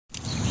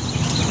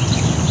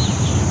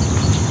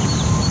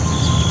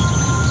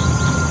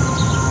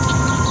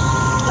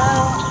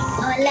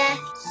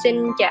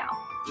Xin chào.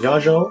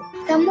 Bonjour.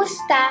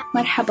 Kamusta?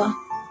 Marhaba.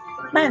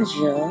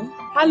 Bonjour.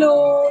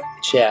 Hello.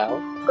 Ciao.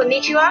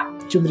 Konnichiwa.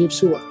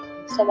 Jumripsua.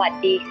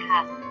 Sawadee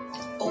ka.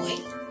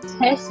 Oi.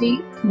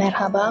 Hesi.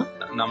 Merhaba.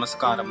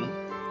 Namaskaram.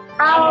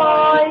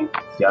 Ahoy.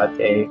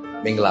 Yate.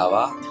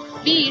 Minglava.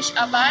 Bish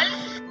abal.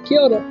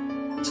 Kia ora.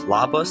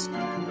 Labas.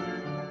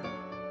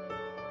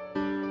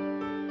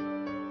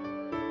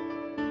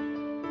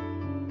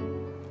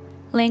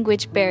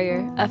 Language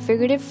barrier, a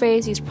figurative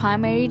phrase used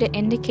primarily to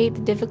indicate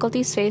the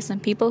difficulties faced when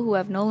people who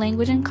have no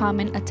language in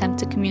common attempt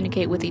to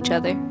communicate with each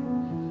other.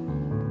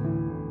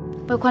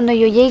 Pues cuando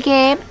yo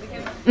llegué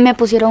me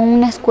pusieron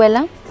una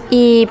escuela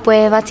y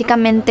pues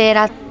básicamente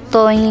era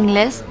todo en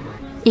inglés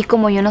y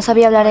como yo no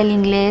sabía hablar el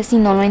inglés y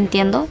no lo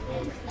entiendo,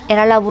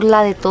 era la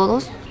burla de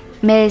todos.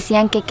 Me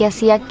decían que qué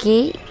hacía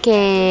aquí,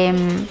 que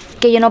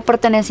yo no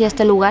pertenecía a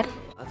este lugar.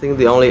 I think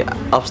the only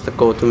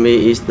obstacle to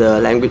me is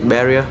the language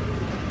barrier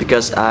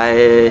because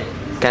I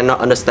cannot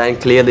understand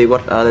clearly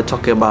what they're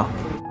talking about.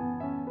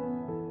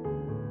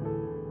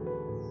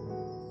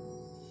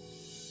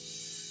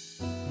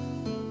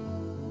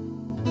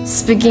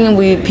 Speaking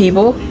with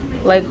people,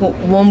 like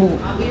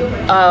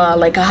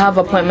like I have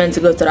appointment to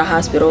go to the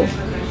hospital.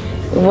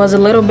 It was a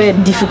little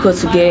bit difficult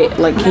to get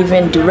like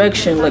even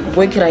direction, like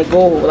where can I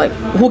go, like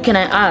who can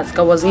I ask?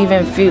 I was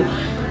even feel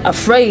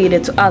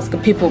afraid to ask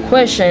people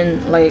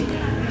question, like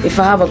if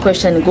I have a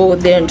question, go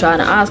there and try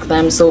to ask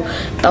them. So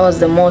that was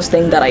the most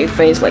thing that I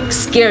faced, like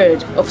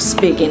scared of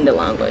speaking the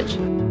language.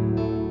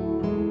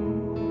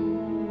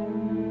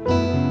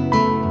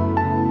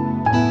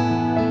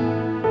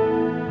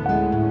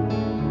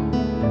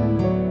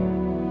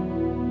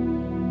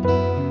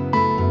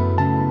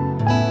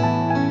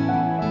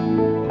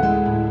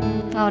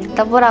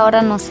 Ahorita por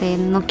ahora no sé,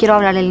 no quiero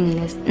hablar el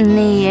inglés,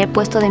 ni he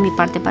puesto de mi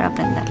parte para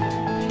aprenderlo,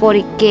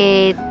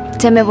 porque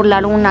se me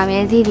burlaron una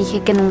vez y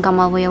dije que nunca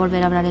más voy a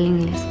volver a hablar el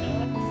inglés.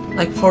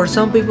 Like for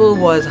some people it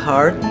was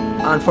hard,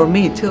 and for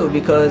me too,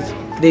 because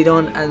they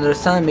don't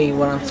understand me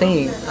what I'm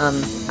saying,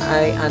 and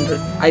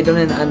I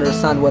don't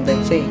understand what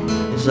they're saying.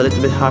 It's a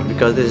little bit hard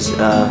because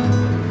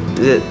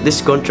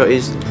this country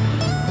is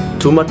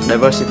too much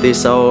diversity,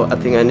 so I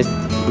think I need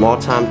more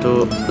time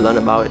to learn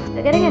about it.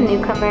 Getting a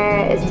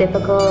newcomer is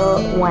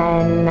difficult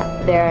when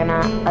there are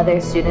not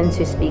other students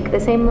who speak the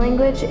same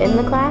language in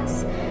the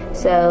class.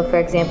 So for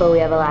example, we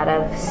have a lot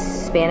of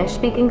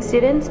Spanish-speaking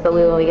students, but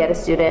when we get a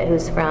student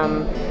who's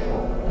from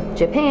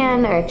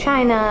Japan or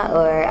China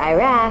or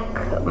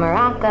Iraq,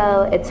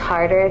 Morocco, it's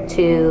harder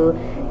to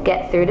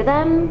get through to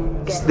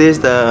them. This is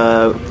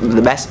the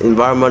best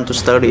environment to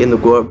study in the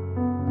world.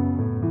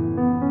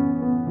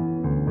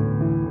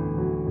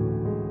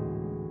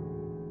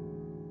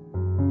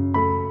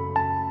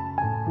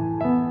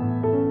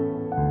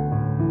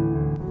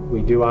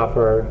 We do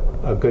offer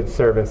a good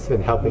service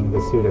in helping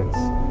the students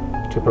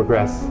to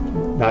progress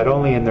not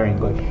only in their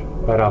English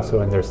but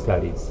also in their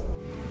studies.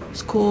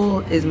 School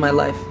is my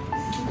life.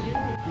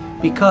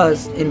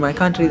 Because in my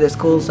country the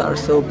schools are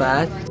so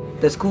bad,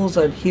 the schools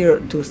are here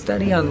to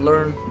study and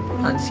learn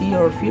and see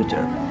your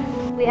future.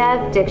 We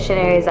have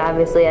dictionaries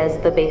obviously as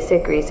the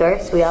basic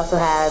resource. We also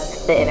have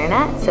the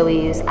internet, so we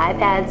use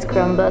iPads,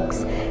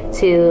 Chromebooks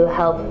to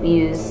help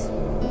use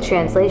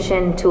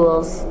translation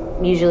tools,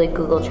 usually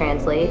Google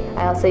Translate.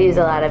 I also use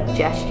a lot of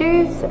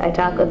gestures. I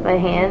talk with my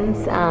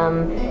hands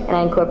and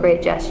I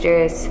incorporate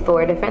gestures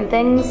for different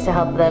things to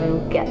help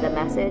them get the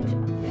message.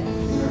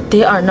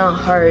 They are not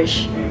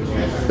harsh.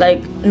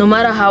 Like no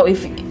matter how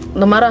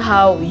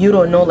you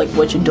don't know like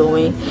what you're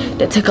doing,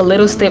 they take a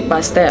little step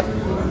by step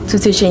to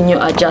teaching you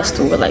adjust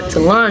to like to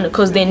learn,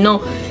 because they know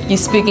you're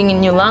speaking in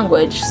new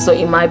language, so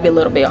it might be a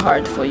little bit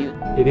hard for you.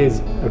 It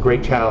is a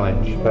great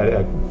challenge, but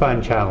a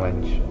fun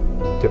challenge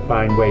to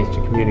find ways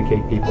to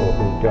communicate people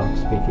who don't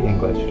speak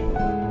English.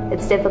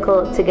 It's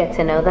difficult to get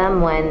to know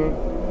them when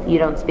you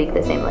don't speak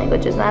the same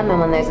language as them and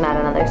when there's not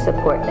another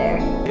support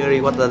there.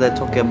 Really, what are they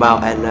talking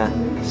about,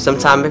 and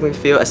sometimes make me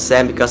feel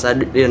ashamed because I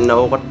didn't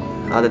know what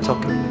are they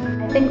talking.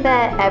 I think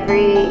that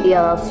every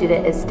ELL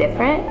student is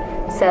different.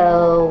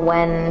 So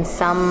when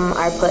some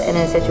are put in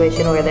a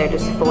situation where they're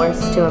just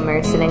forced to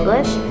immerse in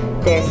English,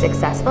 they're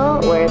successful,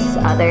 whereas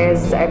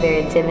others are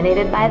very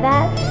intimidated by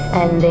that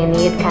and they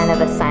need kind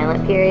of a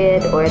silent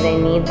period or they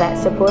need that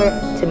support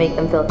to make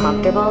them feel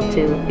comfortable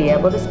to be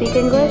able to speak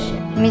English.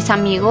 Mis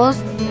amigos,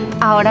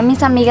 ahora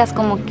mis amigas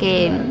como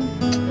que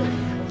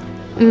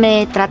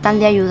me tratan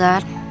de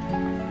ayudar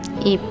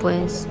y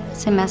pues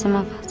se me hace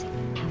más fácil.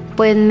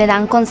 Pues me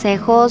dan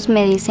consejos,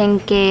 me dicen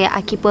que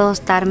aquí puedo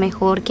estar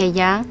mejor que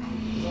allá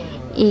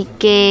y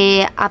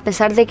que a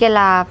pesar de que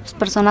las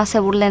personas se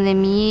burlen de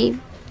mí,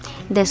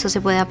 de eso se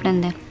puede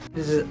aprender.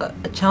 This is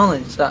a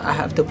challenge that I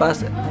have to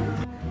pass it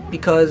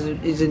because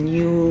it's a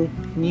new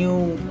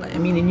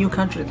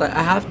country. Like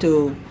I have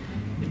to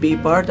be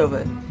part of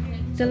it.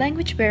 The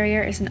language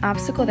barrier is an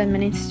obstacle that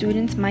many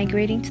students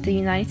migrating to the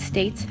United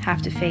States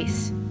have to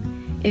face.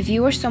 If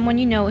you or someone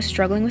you know is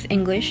struggling with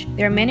English,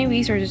 there are many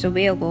resources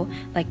available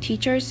like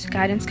teachers,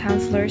 guidance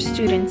counselors,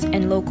 students,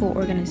 and local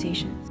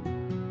organizations.